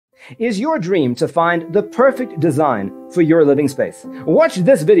Is your dream to find the perfect design for your living space? Watch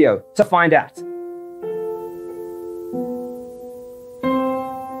this video to find out.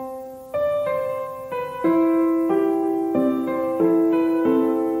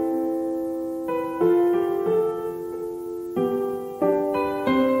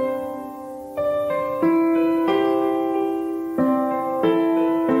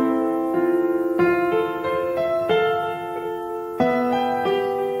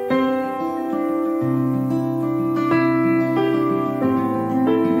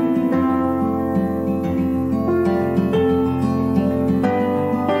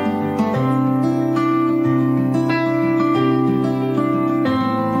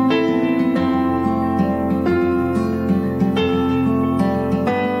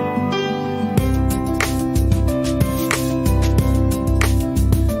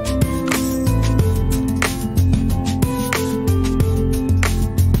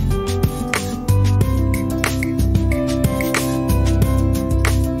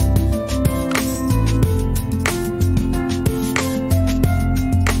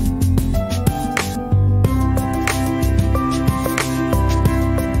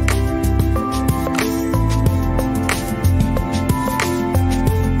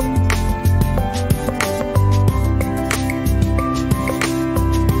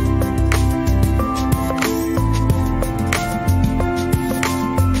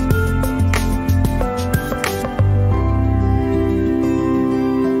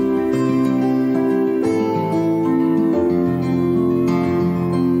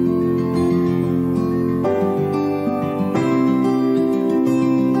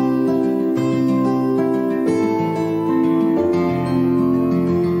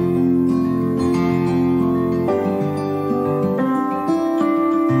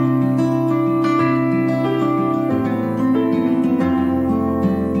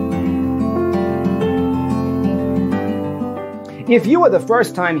 If you are the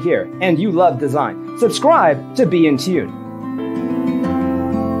first time here and you love design, subscribe to be in tune.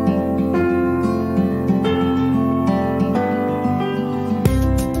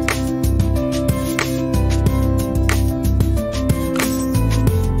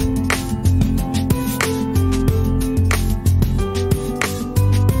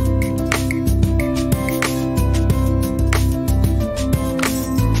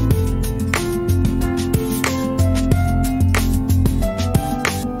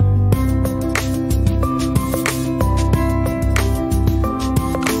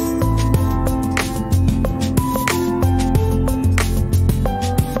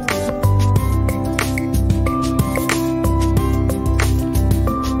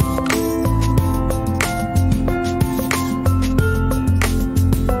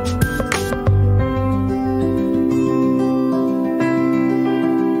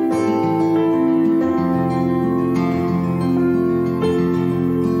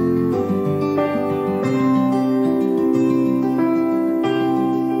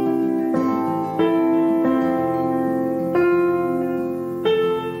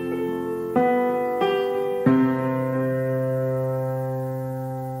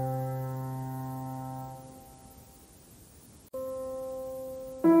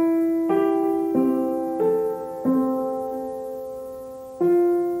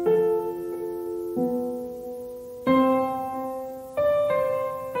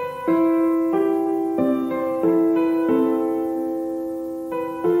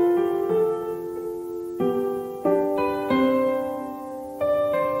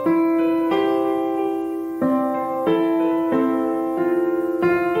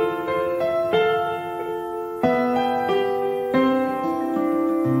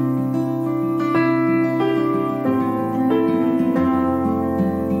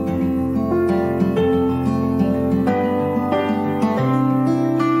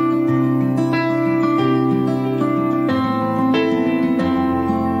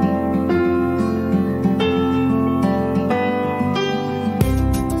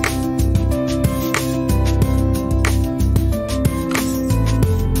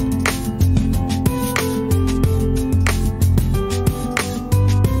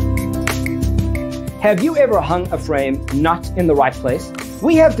 Have you ever hung a frame not in the right place?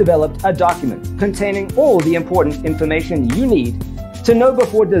 We have developed a document containing all the important information you need to know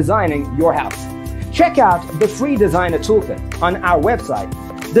before designing your house. Check out the free designer toolkit on our website,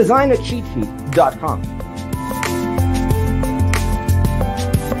 designercheatsheet.com.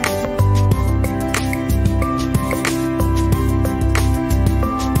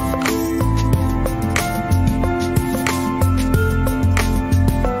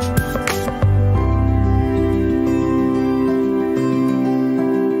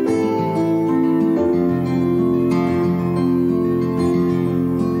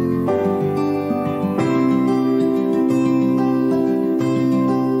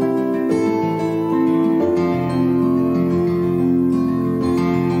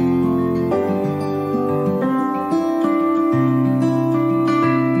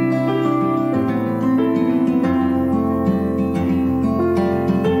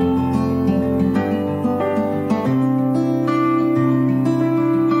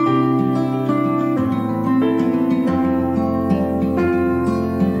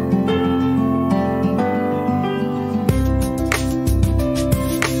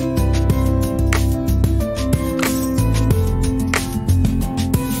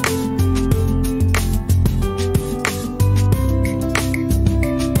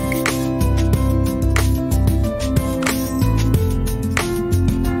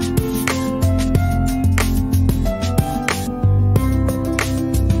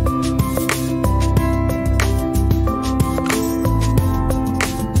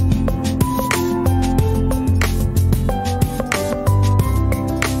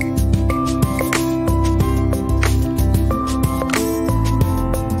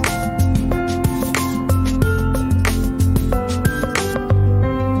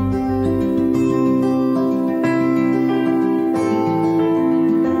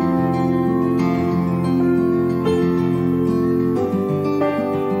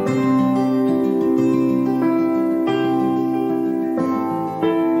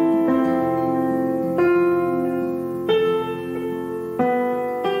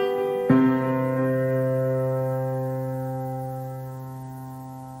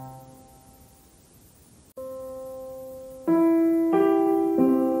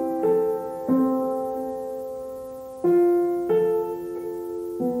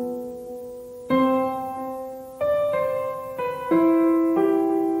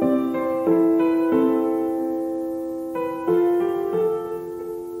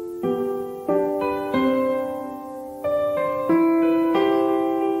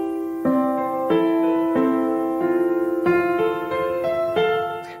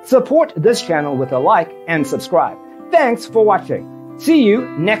 Support this channel with a like and subscribe. Thanks for watching. See you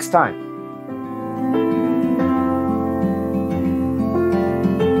next time.